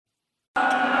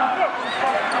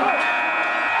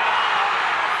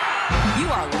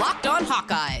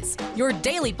your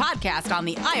daily podcast on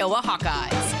the Iowa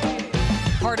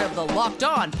Hawkeyes. Part of the Locked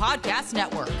On Podcast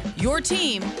Network, your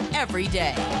team every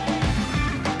day.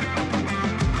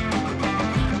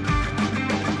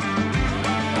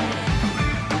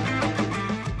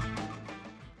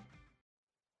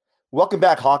 Welcome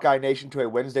back, Hawkeye Nation, to a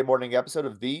Wednesday morning episode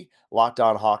of the Locked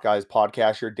On Hawkeyes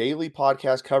podcast, your daily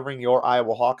podcast covering your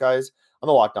Iowa Hawkeyes on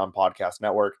the Locked On Podcast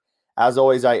Network. As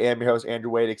always, I am your host, Andrew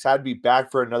Wade. Excited to be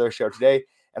back for another show today.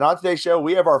 And on today's show,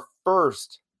 we have our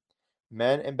first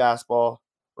men in basketball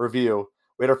review.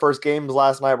 We had our first games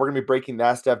last night. We're going to be breaking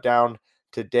that stuff down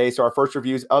today. So our first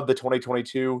reviews of the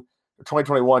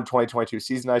 2021-2022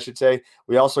 season, I should say.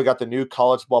 We also got the new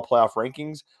college football playoff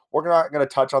rankings. We're not going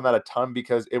to touch on that a ton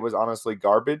because it was honestly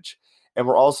garbage. And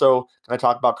we're also going to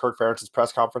talk about Kirk Ferentz's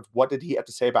press conference. What did he have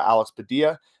to say about Alex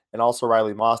Padilla and also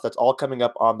Riley Moss? That's all coming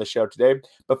up on the show today.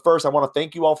 But first, I want to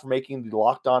thank you all for making the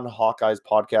Locked On Hawkeyes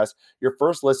podcast your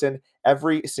first listen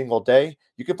every single day.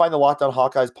 You can find the Locked On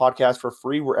Hawkeyes podcast for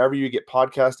free wherever you get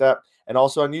podcasts at, and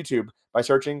also on YouTube by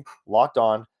searching Locked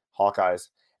On Hawkeyes.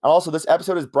 And also, this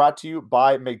episode is brought to you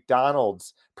by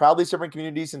McDonald's. Proudly serving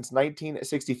communities since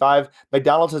 1965,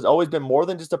 McDonald's has always been more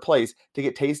than just a place to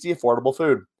get tasty, affordable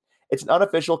food. It's an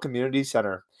unofficial community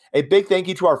center. A big thank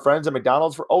you to our friends at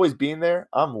McDonald's for always being there.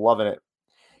 I'm loving it.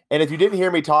 And if you didn't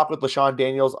hear me talk with LaShawn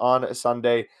Daniels on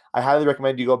Sunday, I highly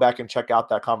recommend you go back and check out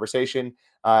that conversation.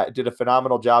 Did a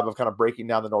phenomenal job of kind of breaking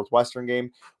down the Northwestern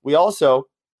game. We also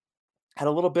had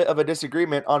a little bit of a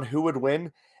disagreement on who would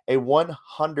win a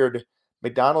 100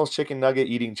 McDonald's chicken nugget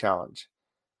eating challenge.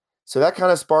 So that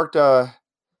kind of sparked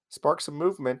some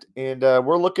movement, and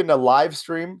we're looking to live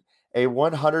stream a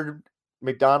 100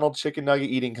 McDonald's chicken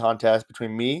nugget eating contest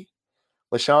between me,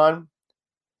 LaShawn,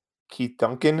 Keith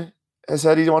Duncan has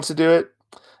said he wants to do it.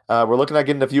 We're looking at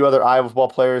getting a few other Iowa football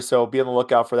players, so be on the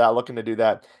lookout for that. Looking to do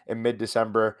that in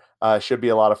mid-December. Should be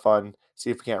a lot of fun. See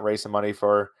if we can't raise some money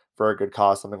for a good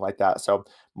cause, something like that. So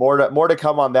more to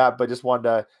come on that, but just wanted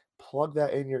to plug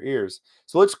that in your ears.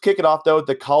 So let's kick it off, though, with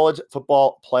the college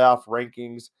football playoff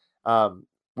rankings.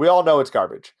 We all know it's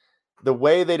garbage. The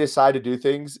way they decide to do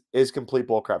things is complete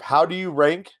bullcrap. How do you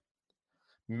rank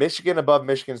Michigan above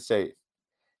Michigan State?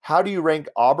 How do you rank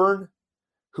Auburn,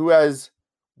 who has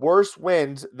worse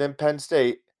wins than Penn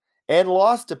State and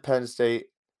lost to Penn State,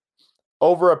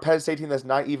 over a Penn State team that's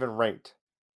not even ranked?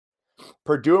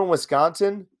 Purdue and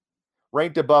Wisconsin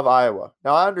ranked above Iowa.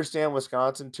 Now, I understand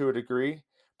Wisconsin to a degree,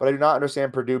 but I do not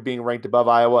understand Purdue being ranked above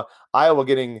Iowa. Iowa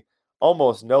getting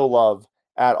almost no love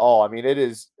at all. I mean, it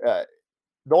is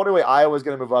the only way Iowa is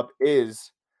going to move up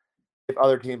is if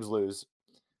other teams lose.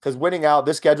 Because winning out,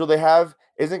 this schedule they have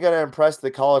isn't going to impress the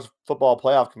college football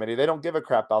playoff committee. They don't give a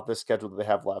crap about this schedule that they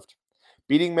have left.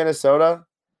 Beating Minnesota,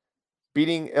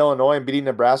 beating Illinois, and beating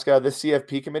Nebraska, this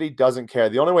CFP committee doesn't care.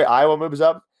 The only way Iowa moves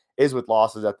up is with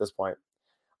losses at this point.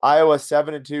 Iowa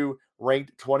 7-2,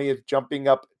 ranked 20th, jumping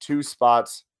up 2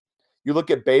 spots. You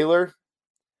look at Baylor,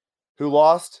 who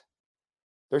lost.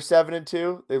 They're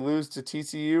 7-2. They lose to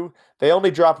TCU. They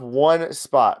only dropped 1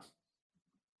 spot.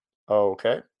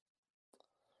 Okay.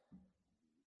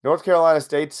 North Carolina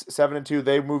State's 7-2.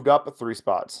 They moved up 3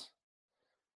 spots.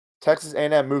 Texas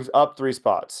A&M moves up 3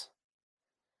 spots.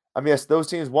 I mean, yes, those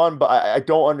teams won, but I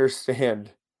don't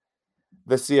understand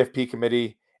the CFP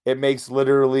committee. It makes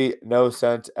literally no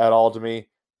sense at all to me.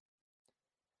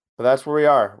 But that's where we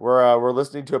are. We're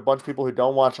listening to a bunch of people who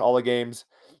don't watch all the games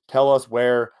tell us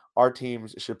where our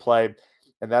teams should play,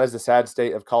 and that is the sad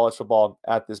state of college football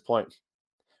at this point.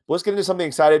 But let's get into something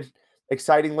exciting.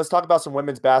 Let's talk about some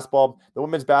women's basketball. The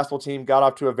women's basketball team got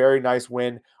off to a very nice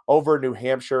win over New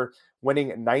Hampshire,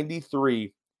 winning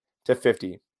 93-50.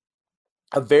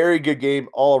 A very good game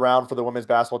all around for the women's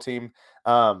basketball team.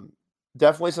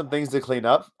 Definitely some things to clean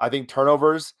up. I think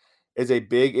turnovers is a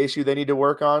big issue they need to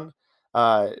work on.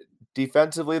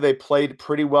 Defensively, they played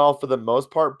pretty well for the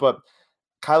most part, but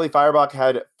Kylie Feuerbach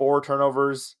had 4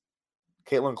 turnovers.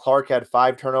 Caitlin Clark had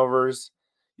 5 turnovers.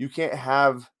 You can't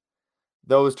have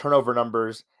those turnover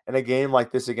numbers in a game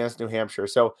like this against New Hampshire.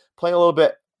 So playing a little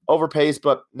bit overpaced,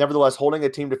 but nevertheless holding a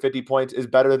team to 50 points is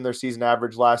better than their season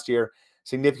average last year.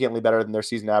 Significantly better than their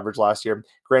season average last year.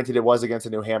 Granted, it was against a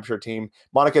New Hampshire team.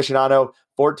 Monica Shinano,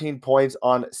 14 points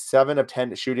on 7 of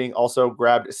 10 shooting, also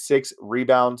grabbed 6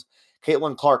 rebounds.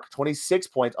 Caitlin Clark, 26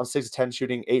 points on 6 of 10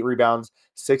 shooting, 8 rebounds,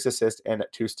 6 assists, and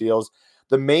 2 steals.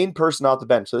 The main person off the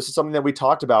bench. So this is something that we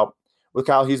talked about with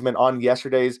Kyle Huseman on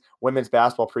yesterday's women's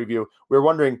basketball preview. We were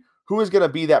wondering who is going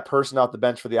to be that person off the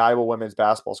bench for the Iowa women's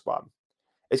basketball squad.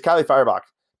 It's Kylie Feuerbach.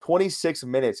 26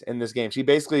 minutes in this game. She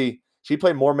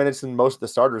played more minutes than most of the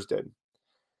starters did.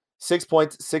 6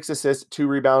 points, 6 assists, 2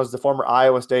 rebounds. The former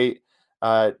Iowa State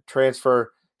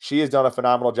transfer. She has done a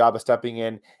phenomenal job of stepping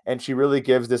in, and she really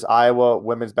gives this Iowa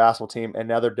women's basketball team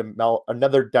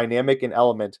another dynamic and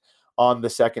element on the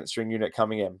second string unit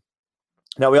coming in.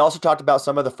 Now, we also talked about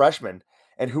some of the freshmen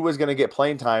and who was going to get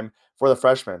playing time for the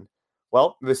freshmen.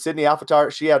 Well, the Sydney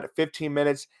Alphatar, she had 15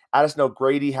 minutes. Addison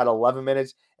O'Grady had 11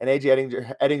 minutes, and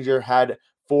AJ Ettinger had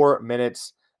 4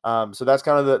 minutes. So that's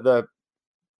kind of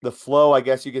the flow, I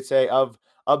guess you could say, of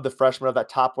the freshmen of that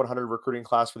top 100 recruiting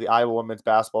class for the Iowa women's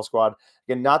basketball squad.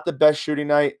 Again, not the best shooting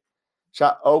night.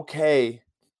 Shot okay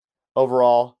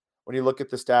overall when you look at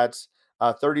the stats.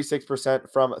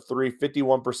 36% from three,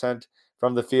 51%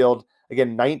 from the field.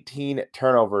 Again, 19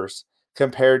 turnovers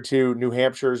compared to New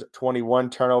Hampshire's 21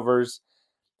 turnovers.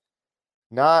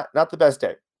 Not the best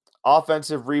day.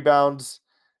 Offensive rebounds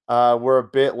were a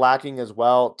bit lacking as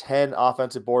well. 10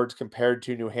 offensive boards compared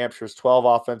to New Hampshire's 12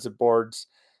 offensive boards.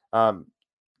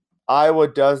 Iowa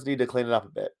does need to clean it up a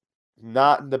bit.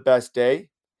 Not the best day,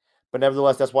 but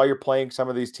nevertheless, that's why you're playing some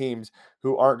of these teams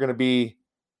who aren't going to be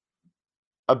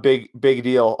a big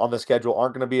deal on the schedule,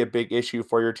 aren't going to be a big issue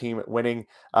for your team winning.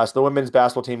 So the women's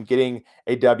basketball team getting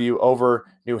a W over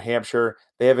New Hampshire.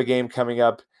 They have a game coming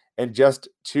up in just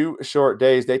 2 short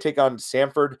days. They take on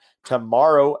Samford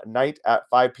tomorrow night at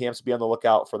 5 p.m. So be on the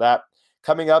lookout for that.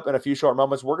 Coming up in a few short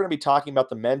moments, we're going to be talking about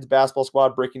the men's basketball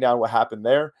squad, breaking down what happened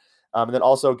there, and then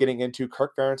also getting into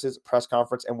Kirk Ferentz's press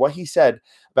conference and what he said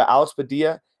about Alex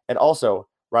Padilla and also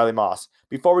Riley Moss.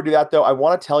 Before we do that, though, I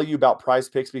want to tell you about Prize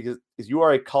Picks because if you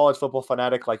are a college football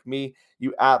fanatic like me,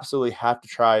 you absolutely have to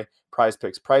try Prize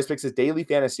Picks. Prize Picks is daily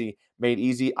fantasy made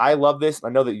easy. I love this. I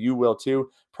know that you will too.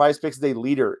 Prize Picks is a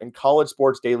leader in college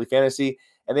sports daily fantasy,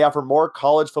 and they offer more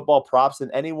college football props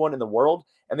than anyone in the world,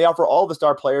 and they offer all the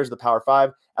star players of the Power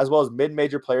 5, as well as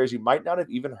mid-major players you might not have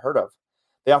even heard of.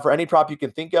 They offer any prop you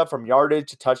can think of, from yardage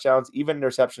to touchdowns, even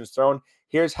interceptions thrown.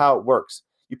 Here's how it works.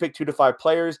 You pick 2 to 5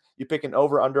 players, you pick an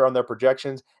over-under on their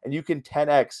projections, and you can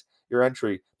 10x your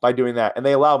entry by doing that. And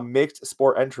they allow mixed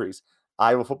sport entries.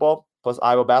 Iowa football plus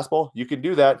Iowa basketball, you can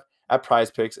do that at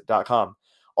prizepicks.com.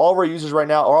 All of our users right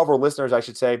now, or all of our listeners, I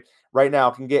should say, right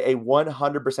now can get a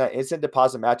 100% instant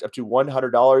deposit match up to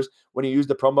 $100 when you use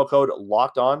the promo code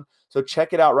LOCKEDON. So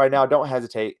check it out right now. Don't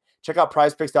hesitate. Check out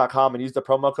prizepicks.com and use the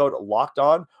promo code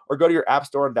LOCKEDON, or go to your app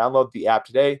store and download the app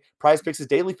today. Prize Picks is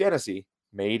daily fantasy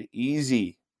made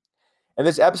easy. And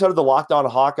this episode of the Locked On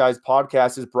Hawkeyes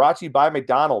podcast is brought to you by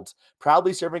McDonald's.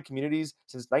 Proudly serving communities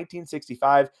since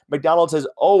 1965, McDonald's has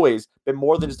always been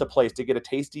more than just a place to get a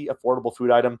tasty, affordable food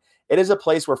item. It is a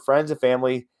place where friends and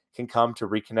family can come to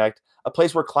reconnect, a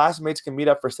place where classmates can meet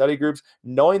up for study groups,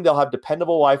 knowing they'll have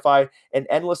dependable Wi-Fi and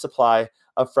endless supply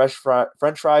of fresh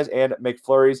French fries and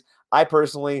McFlurries. I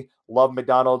personally love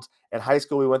McDonald's. In high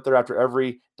school, we went there after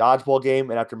every dodgeball game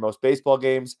and after most baseball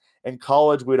games. In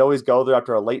college, we'd always go there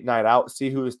after a late night out, see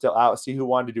who was still out, see who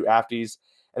wanted to do afties.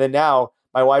 And then now,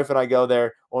 my wife and I go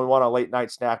there when we want a late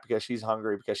night snack because she's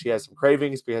hungry, because she has some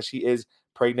cravings, because she is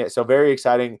pregnant. So very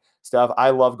exciting stuff. I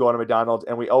love going to McDonald's,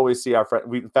 and we always see our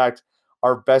friend. In fact,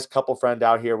 our best couple friend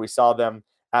out here, we saw them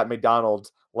at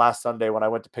McDonald's last Sunday when I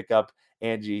went to pick up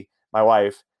Angie, my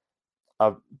wife,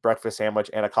 a breakfast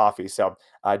sandwich and a coffee. So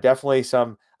definitely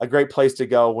a great place to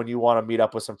go when you want to meet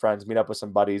up with some friends, meet up with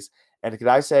some buddies. And did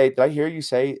I hear you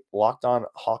say Locked On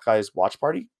Hawkeyes watch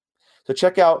party? So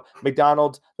check out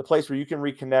McDonald's, the place where you can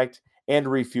reconnect and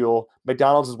refuel.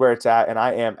 McDonald's is where it's at, and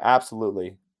I am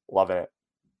absolutely loving it.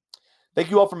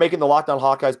 Thank you all for making the Locked On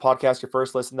Hawkeyes podcast your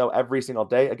first listen, though, every single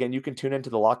day. Again, you can tune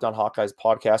into the Locked On Hawkeyes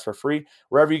podcast for free,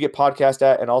 wherever you get podcasts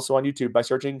at, and also on YouTube by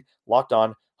searching Locked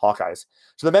On Hawkeyes.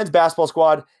 So the men's basketball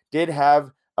squad did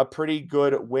have a pretty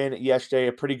good win yesterday,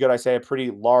 a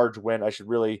pretty large win. I should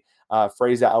really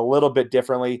phrase that a little bit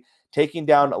differently, taking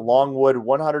down Longwood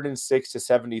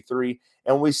 106-73.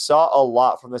 And we saw a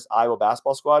lot from this Iowa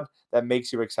basketball squad that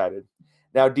makes you excited.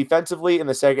 Now, defensively in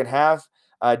the second half,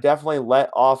 definitely let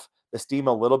off the steam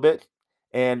a little bit.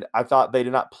 And I thought they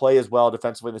did not play as well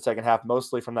defensively in the second half,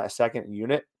 mostly from that second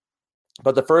unit.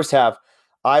 But the first half,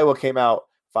 Iowa came out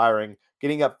firing,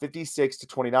 getting up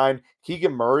 56-29.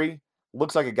 Keegan Murray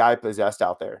looks like a guy possessed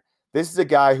out there. This is a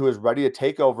guy who is ready to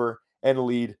take over and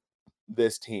lead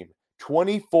this team.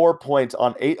 24 points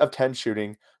on 8 of 10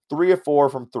 shooting, 3 of 4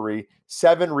 from 3,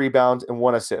 7 rebounds, and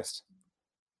 1 assist.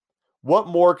 What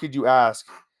more could you ask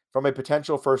from a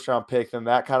potential first-round pick than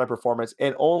that kind of performance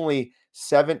in only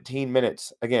 17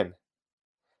 minutes? Again,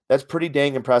 that's pretty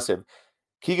dang impressive.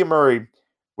 Keegan Murray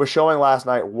was showing last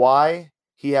night why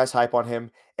he has hype on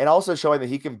him, and also showing that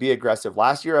he can be aggressive.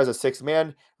 Last year as a sixth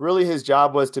man, really his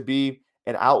job was to be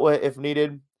an outlet if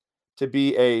needed, to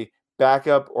be a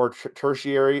backup or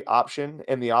tertiary option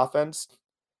in the offense.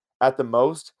 at the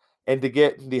most and to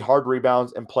get the hard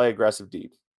rebounds and play aggressive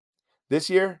deep. This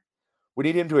year, we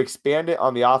need him to expand it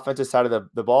on the offensive side of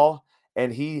the ball,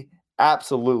 and he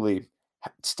absolutely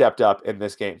stepped up in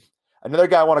this game. Another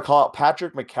guy I want to call out,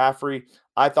 Patrick McCaffrey,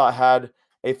 I thought had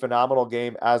a phenomenal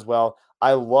game as well.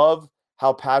 I love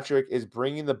how Patrick is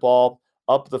bringing the ball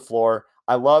up the floor.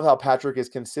 I love how Patrick is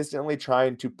consistently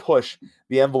trying to push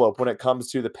the envelope when it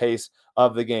comes to the pace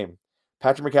of the game.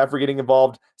 Patrick McCaffrey getting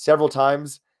involved several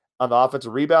times on the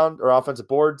offensive rebound or offensive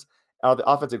boards, the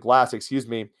offensive glass,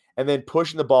 and then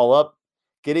pushing the ball up,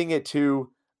 getting it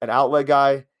to an outlet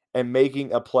guy, and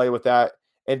making a play with that.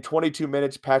 In 22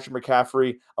 minutes, Patrick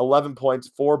McCaffrey, 11 points,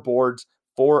 4 boards,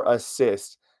 4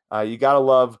 assists. You got to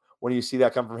love when you see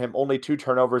that come from him. Only 2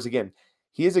 turnovers. Again,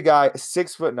 he is a guy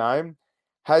 6'9",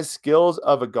 has skills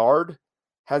of a guard,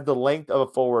 has the length of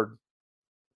a forward,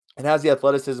 and has the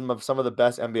athleticism of some of the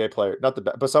best NBA players, not the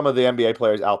best, but some of the NBA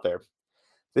players out there.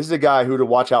 This is a guy who to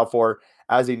watch out for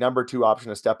as a number 2 option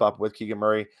to step up with Keegan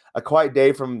Murray. A quiet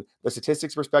day from the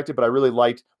statistics perspective, but I really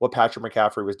liked what Patrick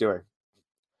McCaffrey was doing.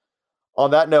 On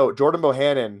that note, Jordan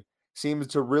Bohannon seems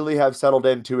to really have settled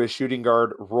into his shooting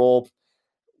guard role.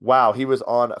 Wow, he was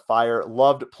on fire.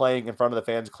 Loved playing in front of the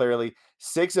fans, clearly.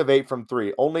 6 of 8 from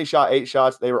 3. Only shot 8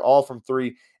 shots. They were all from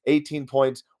 3. 18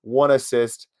 points, 1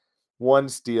 assist, 1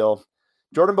 steal.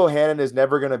 Jordan Bohannon is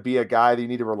never going to be a guy that you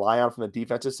need to rely on from the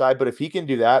defensive side, but if he can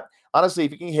do that, honestly,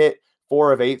 if he can hit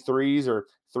 4 of 8 threes or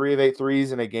 3 of 8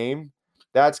 threes in a game,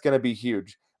 that's going to be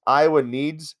huge. Iowa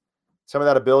needs some of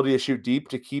that ability to shoot deep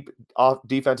to keep off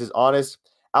defenses honest.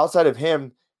 Outside of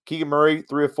him, Keegan Murray,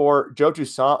 3 of 4. Joe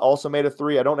Toussaint also made a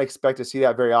 3. I don't expect to see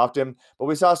that very often, but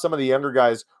we saw some of the younger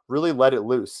guys really let it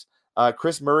loose.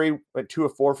 Chris Murray went 2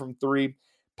 of 4 from 3.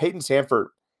 Peyton Sandfort,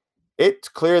 it's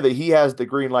clear that he has the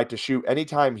green light to shoot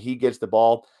anytime he gets the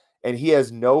ball, and he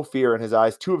has no fear in his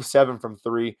eyes. 2 of 7 from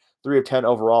 3, 3 of 10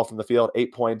 overall from the field,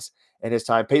 8 points in his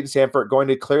time. Peyton Sandfort going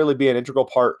to clearly be an integral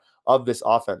part of this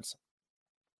offense.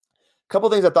 A couple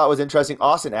things I thought was interesting.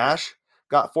 Austin Ash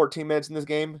got 14 minutes in this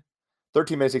game,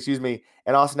 13 minutes,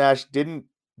 and Austin Ash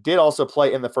did also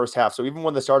play in the first half. So even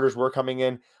when the starters were coming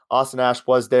in, Austin Ash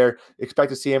was there. Expect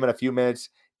to see him in a few minutes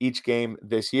each game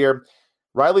this year.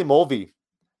 Riley Mulvey,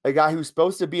 a guy who's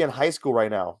supposed to be in high school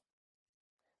right now,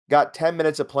 got 10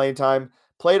 minutes of playing time,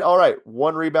 played all right,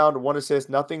 1 rebound, 1 assist,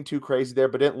 nothing too crazy there,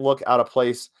 but didn't look out of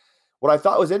place. What I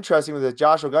thought was interesting was that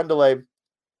Josh Ogundele,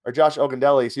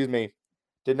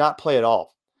 did not play at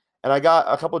all. And I got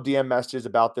a couple DM messages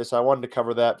about this, so I wanted to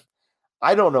cover that.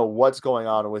 I don't know what's going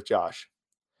on with Josh.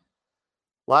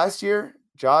 Last year,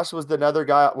 Josh was another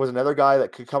guy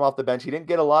that could come off the bench. He didn't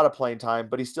get a lot of playing time,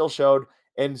 but he still showed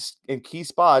in key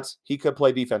spots he could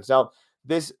play defense. Now,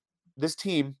 this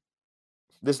team,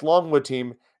 this Longwood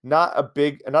team, not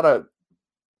a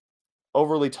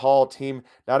overly tall team,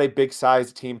 not a big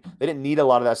size team. They didn't need a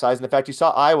lot of that size. And in fact, you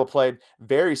saw Iowa played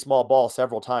very small ball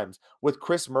several times with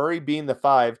Chris Murray being the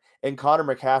 5 and Connor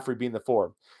McCaffrey being the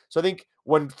 4. So I think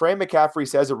when Fran McCaffrey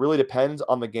says it really depends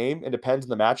on the game and depends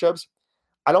on the matchups,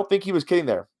 I don't think he was kidding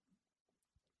there.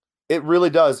 It really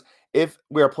does. If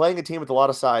we are playing a team with a lot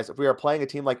of size, if we are playing a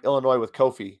team like Illinois with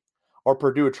Kofi or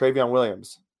Purdue with Travion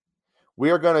Williams, we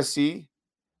are going to see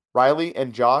Riley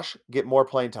and Josh get more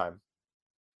playing time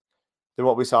than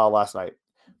what we saw last night.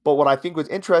 But what I think was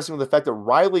interesting was the fact that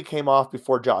Riley came off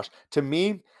before Josh. To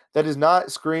me, that does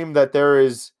not scream that there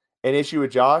is an issue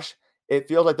with Josh. It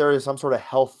feels like there is some sort of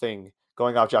health thing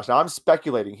going on with Josh. Now, I'm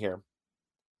speculating here.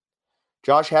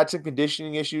 Josh had some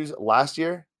conditioning issues last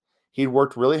year. He'd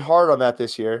worked really hard on that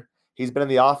this year. He's been in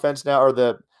the offense now, or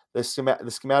the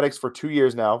schematics for 2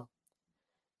 years now.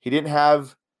 He didn't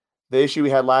have the issue he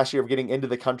had last year of getting into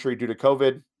the country due to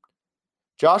COVID.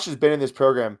 Josh has been in this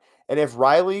program, and if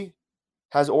Riley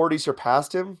has already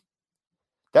surpassed him,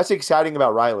 that's exciting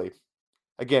about Riley.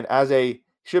 Again,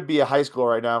 should be a high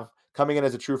schooler right now, coming in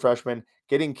as a true freshman,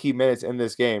 getting key minutes in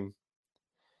this game.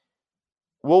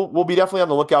 We'll be definitely on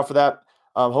the lookout for that.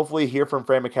 Hopefully hear from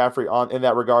Fran McCaffrey in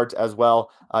that regards as well.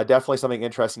 Definitely something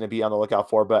interesting to be on the lookout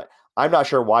for, but I'm not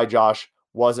sure why Josh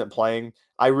wasn't playing.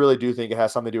 I really do think it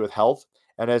has something to do with health.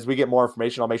 And as we get more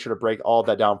information, I'll make sure to break all of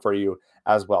that down for you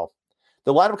as well.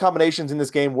 The lineup combinations in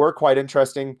this game were quite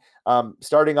interesting.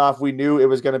 Starting off, we knew it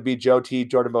was going to be Joe T,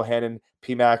 Jordan Bohannon,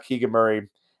 P-Mac, Keegan Murray,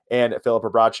 and Philip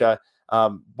Obracha.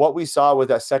 What we saw was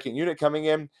that second unit coming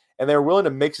in, and they were willing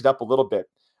to mix it up a little bit.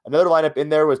 Another lineup in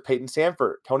there was Peyton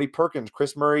Sandfort, Tony Perkins,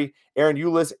 Chris Murray, Aaron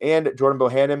Eulis, and Jordan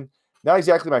Bohannon. Not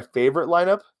exactly my favorite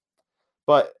lineup,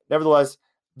 but nevertheless,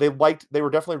 they were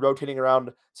definitely rotating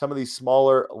around some of these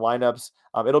smaller lineups.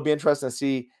 It'll be interesting to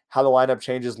see how the lineup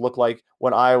changes look like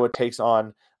when Iowa takes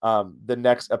on the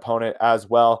next opponent as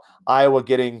well. Iowa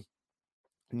getting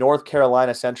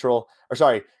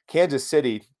Kansas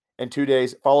City in 2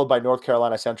 days, followed by North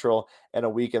Carolina Central in a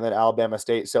week, and then Alabama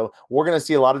State. So we're going to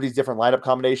see a lot of these different lineup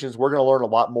combinations. We're going to learn a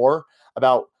lot more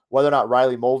about whether or not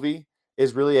Riley Mulvey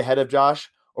is really ahead of Josh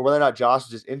or whether or not Josh is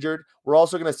just injured. We're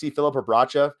also going to see Philip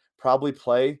Obracha probably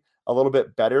play a little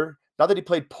bit better. Not that he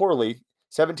played poorly,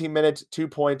 17 minutes, 2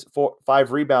 points,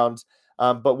 5 rebounds,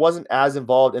 but wasn't as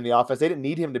involved in the offense. They didn't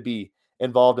need him to be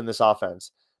involved in this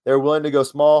offense. They were willing to go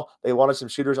small. They wanted some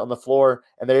shooters on the floor,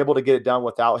 and they're able to get it done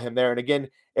without him there. And again,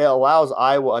 it allows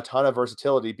Iowa a ton of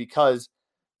versatility because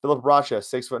Philip Obracha,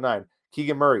 6'9",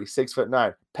 Keegan Murray,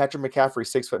 6'9", Patrick McCaffrey,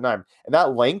 6'9", and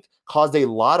that length caused a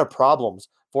lot of problems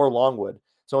for Longwood.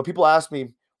 So when people ask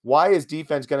me, why is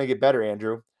defense going to get better,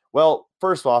 Andrew? Well,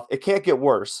 first off, it can't get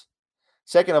worse.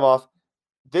 Second of all,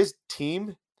 this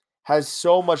team has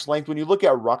so much length. When you look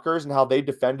at Rutgers and how they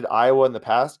defended Iowa in the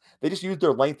past, they just used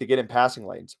their length to get in passing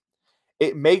lanes.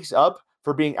 It makes up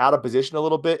for being out of position a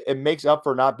little bit. It makes up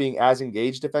for not being as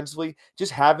engaged defensively.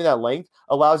 Just having that length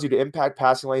allows you to impact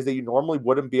passing lanes that you normally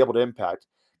wouldn't be able to impact.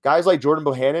 Guys like Jordan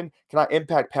Bohannon cannot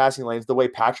impact passing lanes the way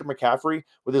Patrick McCaffrey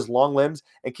with his long limbs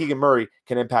and Keegan Murray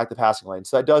can impact the passing lane.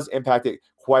 So that does impact it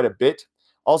quite a bit.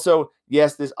 Also,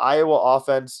 yes, this Iowa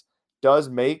offense does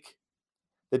make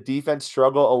the defense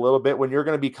struggle a little bit when you're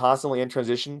going to be constantly in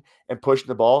transition and pushing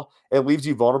the ball. It leaves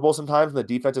you vulnerable sometimes on the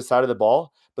defensive side of the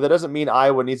ball, but that doesn't mean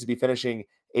Iowa needs to be finishing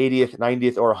 80th,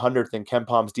 90th, or 100th in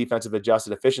KenPom's defensive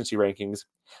adjusted efficiency rankings.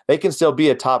 They can still be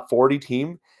a top 40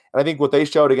 team, and I think what they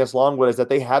showed against Longwood is that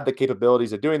they had the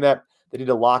capabilities of doing that. They need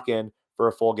to lock in for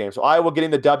a full game. So Iowa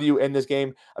getting the W in this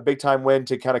game, a big-time win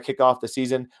to kind of kick off the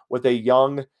season with a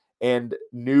young and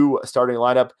new starting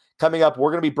lineup. Coming up, we're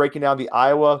going to be breaking down the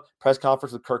Iowa press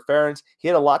conference with Kirk Ferentz. He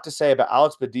had a lot to say about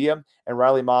Alex Padilla and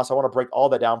Riley Moss. I want to break all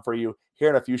that down for you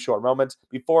here in a few short moments.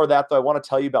 Before that, though, I want to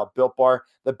tell you about Built Bar,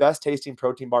 the best tasting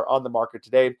protein bar on the market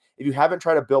today. If you haven't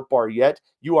tried a Built Bar yet,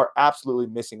 you are absolutely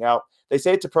missing out. They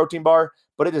say it's a protein bar,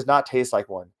 but it does not taste like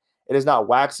one. It is not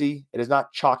waxy. It is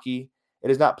not chalky.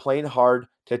 It is not plain hard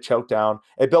to choke down.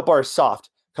 A Built Bar is soft,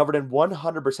 covered in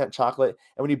 100% chocolate,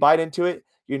 and when you bite into it,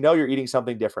 you know you're eating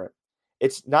something different.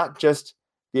 It's not just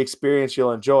the experience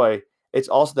you'll enjoy, it's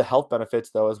also the health benefits,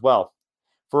 though, as well.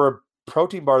 For a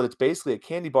protein bar that's basically a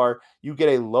candy bar, you get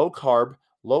a low-carb,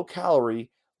 low-calorie,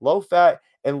 low-fat,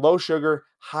 and low-sugar,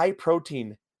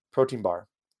 high-protein bar.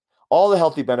 All the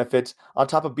healthy benefits on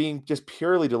top of being just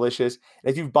purely delicious. And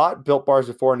if you've bought Built Bars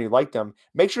before and you like them,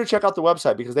 make sure to check out the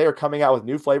website because they are coming out with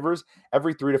new flavors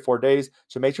every 3 to 4 days.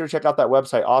 So make sure to check out that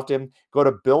website often. Go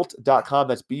to built.com,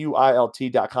 that's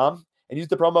BUILT.com, and use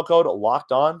the promo code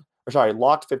LOCKED15,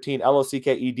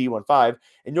 LOCKED15,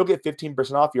 and you'll get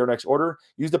 15% off your next order.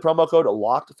 Use the promo code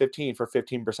LOCKED15 for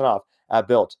 15% off at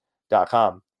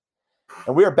built.com.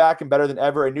 And we are back and better than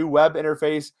ever. A new web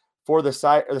interface for the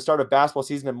site or the start of basketball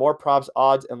season and more props,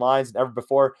 odds, and lines than ever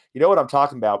before. You know what I'm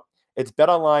talking about. It's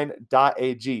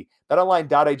betonline.ag.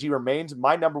 Betonline.ag remains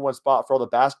my number one spot for all the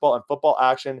basketball and football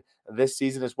action this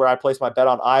season. Is where I placed my bet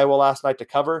on Iowa last night to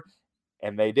cover,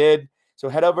 and they did. So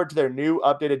head over to their new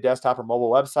updated desktop or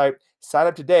mobile website, sign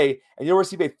up today, and you'll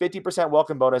receive a 50%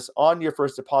 welcome bonus on your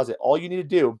first deposit. All you need to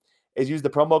do is use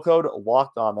the promo code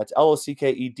LOCKEDON. That's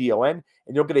LOCKEDON,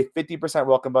 and you'll get a 50%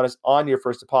 welcome bonus on your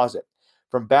first deposit.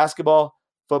 From basketball,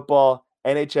 football,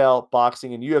 NHL,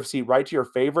 boxing, and UFC, right to your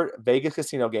favorite Vegas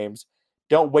casino games.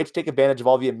 Don't wait to take advantage of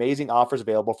all the amazing offers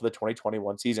available for the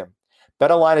 2021 season.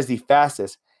 BetOnline is the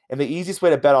fastest and the easiest way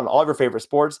to bet on all of your favorite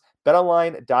sports.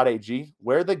 BetOnline.ag,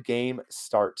 where the game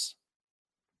starts.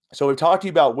 So we've talked to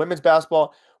you about women's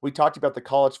basketball, we talked about the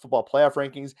college football playoff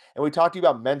rankings, and we talked to you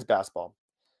about men's basketball.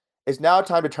 It's now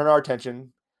time to turn our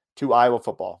attention to Iowa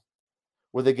football.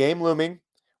 With the game looming,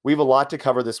 we have a lot to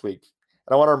cover this week.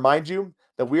 And I want to remind you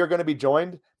that we are going to be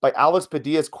joined by Alex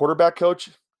Padilla's quarterback coach,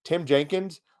 Tim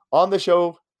Jenkins, on the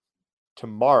show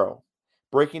tomorrow,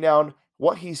 breaking down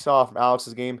what he saw from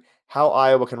Alex's game, how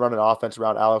Iowa can run an offense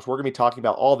around Alex. We're going to be talking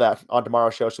about all that on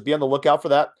tomorrow's show, so be on the lookout for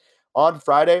that. On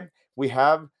Friday, we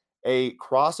have a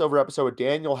crossover episode with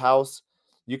Daniel House.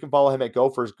 You can follow him at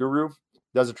Gophers Guru.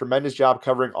 Does a tremendous job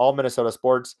covering all Minnesota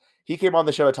sports. He came on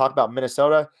the show to talk about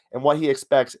Minnesota and what he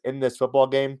expects in this football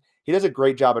game. He does a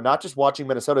great job of not just watching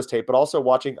Minnesota's tape, but also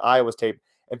watching Iowa's tape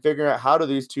and figuring out how do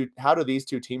these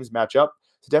two teams match up.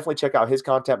 So definitely check out his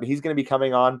content. But he's going to be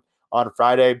coming on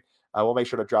Friday. We'll make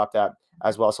sure to drop that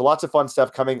as well. So lots of fun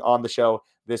stuff coming on the show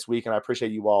this week, and I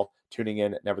appreciate you all tuning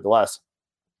in nevertheless.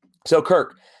 So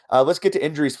Kirk, let's get to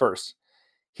injuries first.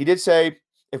 He did say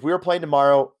if we were playing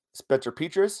tomorrow, Spencer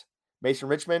Petras, Mason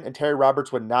Richmond, and Terry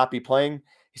Roberts would not be playing.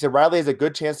 He said Riley has a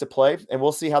good chance to play, and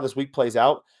we'll see how this week plays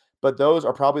out. But those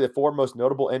are probably the 4 most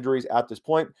notable injuries at this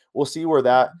point. We'll see where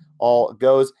that all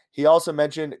goes. He also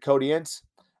mentioned Cody Ince.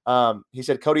 He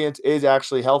said Cody Ince is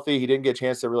actually healthy. He didn't get a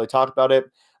chance to really talk about it.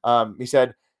 He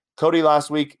said Cody last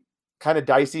week, kind of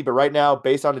dicey, but right now,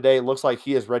 based on today, it looks like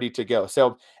he is ready to go.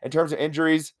 So in terms of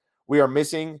injuries, we are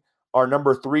missing our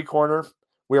number 3 corner.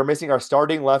 We are missing our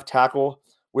starting left tackle.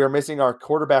 We are missing our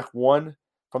quarterback 1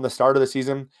 from the start of the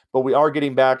season, but we are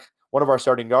getting back one of our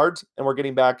starting guards, and we're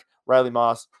getting back Riley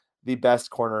Moss, the best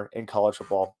corner in college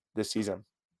football this season.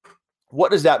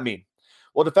 What does that mean?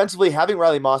 Well, defensively, having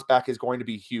Riley Moss back is going to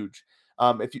be huge.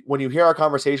 When you hear our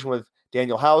conversation with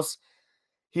Daniel House,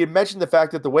 he had mentioned the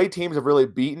fact that the way teams have really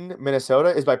beaten Minnesota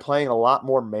is by playing a lot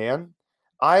more man.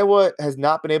 Iowa has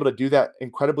not been able to do that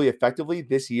incredibly effectively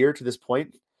this year to this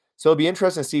point. So it'll be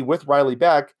interesting to see with Riley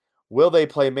back, will they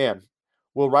play man?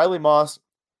 Will Riley Moss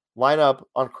line up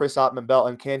on Chris Autman-Bell,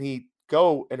 and can he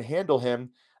go and handle him?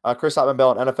 Chris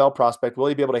Autman-Bell, an NFL prospect, will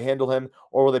he be able to handle him,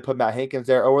 or will they put Matt Hankins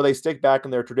there, or will they stick back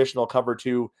in their traditional cover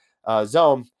 2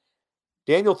 zone?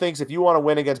 Daniel thinks if you want to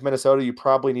win against Minnesota, you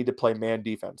probably need to play man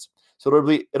defense. So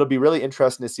it'll be really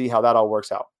interesting to see how that all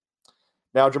works out.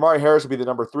 Now, Jamari Harris will be the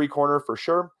number 3 corner for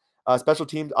sure. Special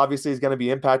teams obviously is going to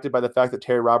be impacted by the fact that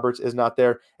Terry Roberts is not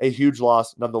there. A huge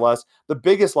loss nonetheless. The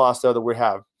biggest loss, though, that we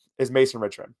have is Mason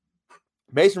Richman.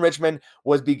 Mason Richman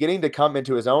was beginning to come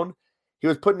into his own. He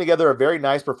was putting together a very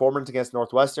nice performance against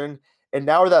Northwestern. And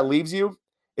now where that leaves you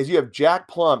is you have Jack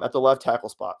Plum at the left tackle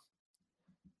spot.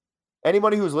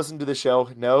 Anybody who's listened to the show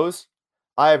knows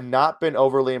I have not been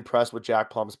overly impressed with Jack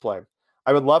Plum's play.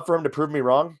 I would love for him to prove me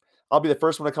wrong. I'll be the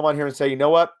first one to come on here and say, you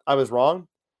know what? I was wrong.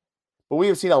 But we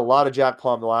have seen a lot of Jack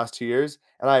Plum the last 2 years,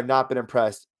 and I have not been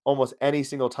impressed almost any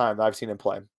single time that I've seen him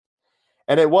play.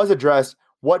 And it was addressed,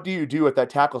 what do you do at that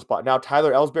tackle spot? Now,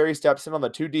 Tyler Ellsbury steps in on the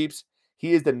 2 deeps.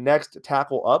 He is the next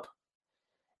tackle up.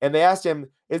 And they asked him,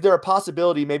 is there a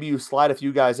possibility maybe you slide a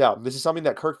few guys out? And this is something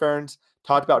that Kirk Ferentz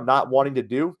talked about not wanting to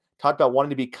do, talked about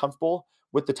wanting to be comfortable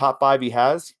with the top 5 he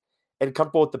has and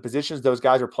comfortable with the positions those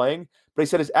guys are playing. But he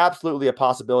said it's absolutely a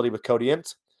possibility with Cody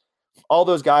Ince. All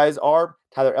those guys are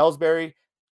Tyler Ellsbury,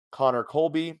 Connor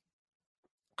Colby,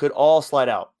 could all slide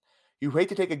out. You hate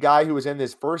to take a guy who was in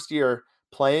his first year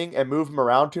playing and move him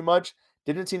around too much,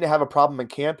 didn't seem to have a problem in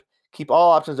camp. Keep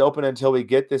all options open until we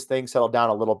get this thing settled down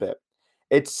a little bit.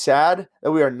 It's sad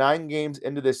that we are 9 games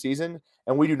into this season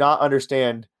and we do not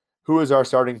understand who is our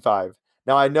starting 5.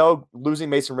 Now, I know losing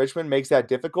Mason Richman makes that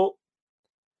difficult,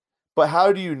 but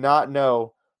how do you not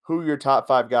know who your top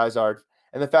 5 guys are?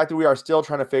 And the fact that we are still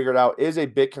trying to figure it out is a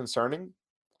bit concerning.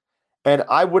 And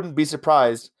I wouldn't be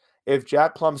surprised if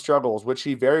Jack Plum struggles, which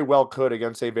he very well could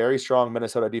against a very strong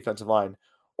Minnesota defensive line,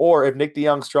 or if Nick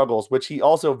DeYoung struggles, which he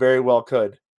also very well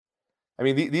could. I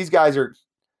mean, these guys they're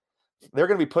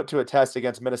going to be put to a test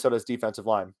against Minnesota's defensive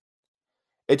line.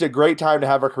 It's a great time to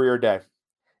have a career day.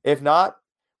 If not,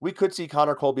 we could see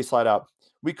Connor Colby slide out.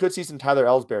 We could see some Tyler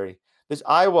Ellsbury. This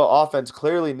Iowa offense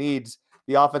clearly needs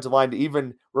the offensive line to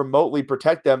even remotely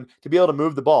protect them to be able to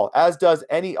move the ball, as does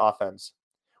any offense.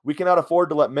 We cannot afford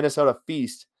to let Minnesota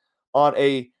feast on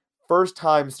a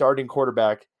first-time starting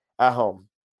quarterback at home.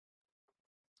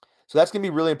 So that's going to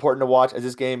be really important to watch as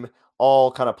this game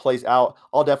all kind of plays out.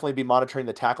 I'll definitely be monitoring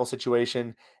the tackle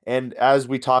situation. And as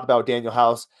we talk about Daniel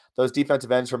House, those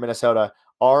defensive ends from Minnesota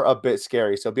are a bit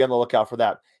scary. So be on the lookout for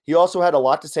that. He also had a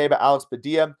lot to say about Alex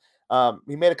Padilla.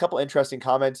 He made a couple interesting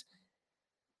comments.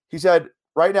 He said,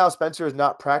 right now, Spencer is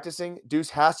not practicing. Deuce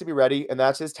has to be ready, and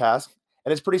that's his task.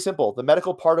 And it's pretty simple. The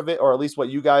medical part of it, or at least what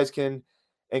you guys can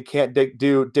and can't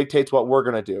do, dictates what we're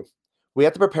going to do. We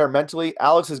have to prepare mentally.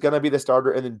 Alex is going to be the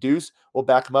starter, and then Deuce will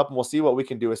back him up, and we'll see what we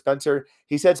can do with Spencer.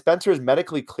 He said Spencer is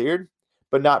medically cleared,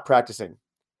 but not practicing.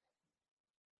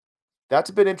 That's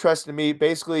a bit interesting to me.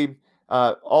 Basically,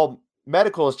 all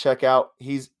medicals check out.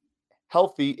 He's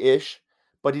healthy-ish,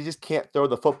 but he just can't throw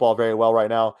the football very well right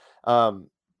now.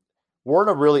 We're in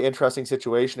a really interesting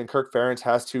situation, and Kirk Ferentz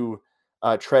has to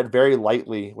tread very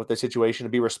lightly with the situation to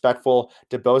be respectful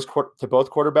to both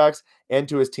quarterbacks and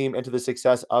to his team and to the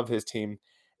success of his team.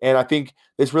 And I think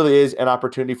this really is an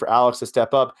opportunity for Alex to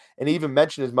step up. And he even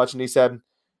mentioned as much, and he said,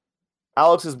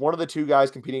 Alex is one of the 2 guys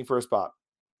competing for a spot.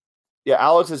 Yeah,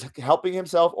 Alex is helping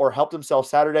himself or helped himself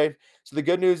Saturday. So the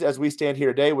good news as we stand here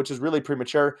today, which is really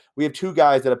premature, we have 2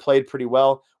 guys that have played pretty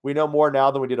well. We know more now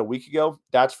than we did a week ago.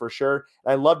 That's for sure.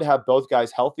 And I'd love to have both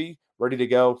guys healthy, ready to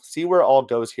go, see where it all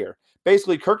goes here.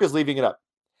 Basically, Kirk is leaving it up.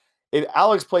 If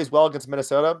Alex plays well against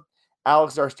Minnesota,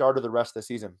 Alex is our starter the rest of the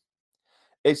season.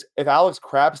 If Alex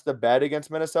craps the bed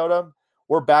against Minnesota,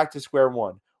 we're back to square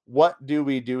one. What do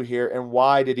we do here, and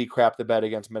why did he crap the bed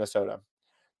against Minnesota?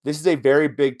 This is a very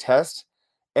big test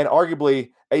and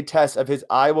arguably a test of his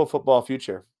Iowa football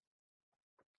future.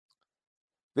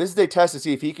 This is a test to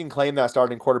see if he can claim that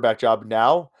starting quarterback job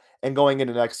now and going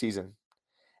into next season.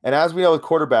 And as we know with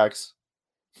quarterbacks,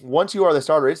 once you are the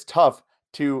starter, it's tough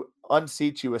to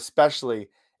unseat you, especially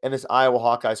in this Iowa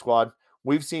Hawkeye squad.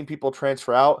 We've seen people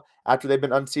transfer out after they've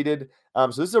been unseated. So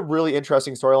this is a really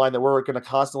interesting storyline that we're going to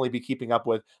constantly be keeping up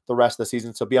with the rest of the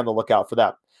season. So be on the lookout for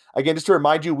that. Again, just to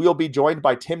remind you, we'll be joined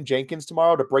by Tim Jenkins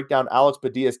tomorrow to break down Alex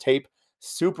Padilla's tape.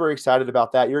 Super excited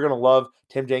about that. You're going to love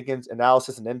Tim Jenkins'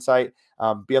 analysis and insight.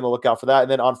 Be on the lookout for that.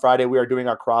 And then on Friday, we are doing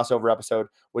our crossover episode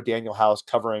with Daniel House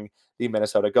covering the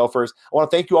Minnesota Gophers. I want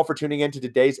to thank you all for tuning in to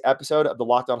today's episode of the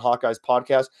Locked On Hawkeyes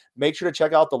podcast. Make sure to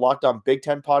check out the Locked On Big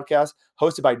Ten podcast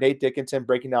hosted by Nate Dickinson,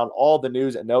 breaking down all the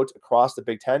news and notes across the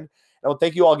Big Ten. And I want to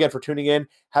thank you all again for tuning in.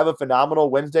 Have a phenomenal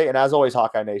Wednesday. And as always,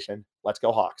 Hawkeye Nation, let's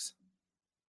go Hawks.